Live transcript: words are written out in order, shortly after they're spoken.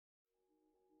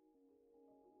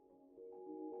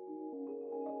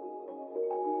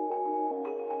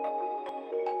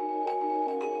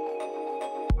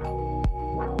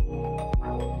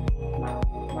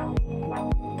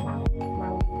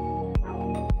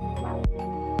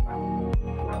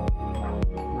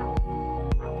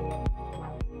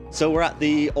So we're at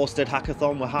the Ørsted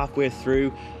Hackathon, we're halfway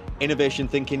through. Innovation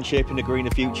thinking, shaping a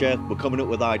greener future. We're coming up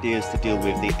with ideas to deal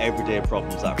with the everyday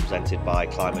problems that are presented by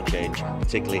climate change,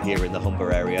 particularly here in the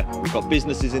Humber area. We've got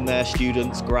businesses in there,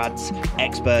 students, grads,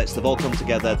 experts, they've all come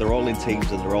together, they're all in teams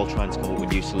and they're all trying to come up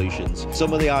with new solutions.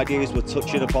 Some of the ideas we're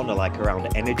touching upon are like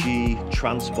around energy,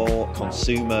 transport,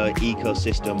 consumer,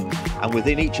 ecosystem, and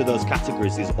within each of those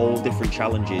categories there's all different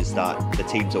challenges that the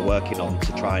teams are working on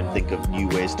to try and think of new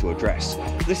ways to address.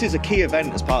 This is a key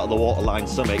event as part of the Waterline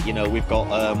Summit. You know, we've got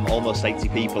almost 80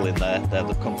 people in there that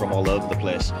have come from all over the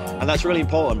place, and that's really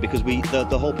important because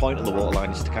the whole point of the Waterline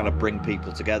is to kind of bring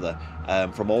people together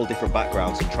from all different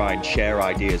backgrounds and try and share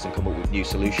ideas and come up with new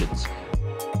solutions.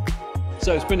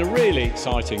 So it's been a really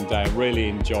exciting day. I really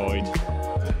enjoyed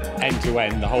end to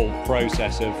end the whole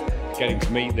process of getting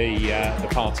to meet the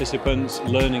participants,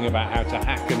 learning about how to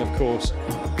hack, and of course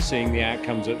seeing the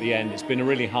outcomes at the end. It's been a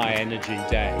really high energy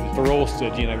day. For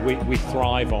Ørsted, you know, we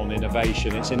thrive on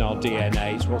innovation. It's in our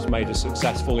DNA. It's what's made us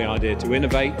successful, the idea to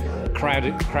innovate,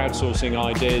 crowdsourcing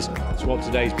ideas. It's what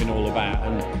today's been all about.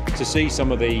 And to see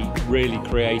some of the really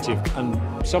creative and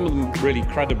some of them really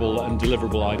credible and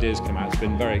deliverable ideas come out, it's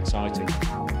been very exciting.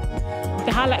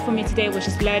 The highlight for me today was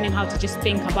just learning how to just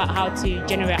think about how to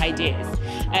generate ideas.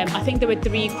 I think there were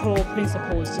 3 core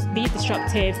principles: just be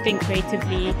disruptive, think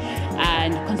creatively,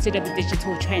 and consider the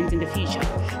digital trends in the future.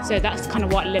 So that's kind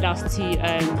of what led us to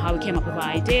how we came up with our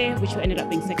idea, which ended up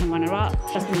being second runner-up.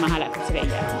 That's been my highlight for today,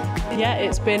 Yeah,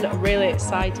 it's been a really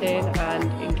exciting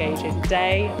and engaging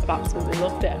day. I've absolutely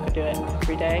loved it. I could do it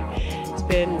every day. It's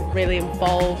been really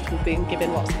involved. We've been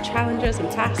given lots of challenges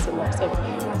and tasks and lots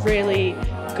of really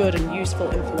good and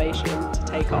useful information to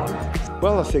take on.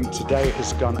 Well, I think today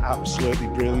has gone absolutely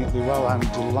brilliantly well. I'm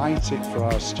delighted for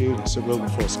our students at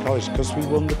Wilberforce College because we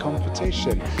won the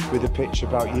competition with a pitch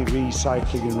about you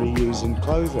recycling and reusing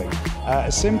clothing.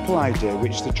 A simple idea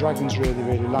which the Dragons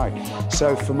really like.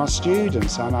 So for my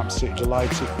students, I'm absolutely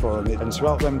delighted for them, and to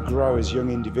help them grow as young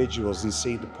individuals and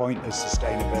see the point of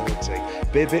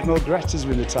sustainability. Be a bit more Greta's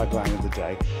been the tagline of the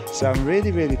day. So I'm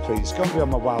really pleased. It's gone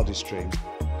beyond my wildest dreams.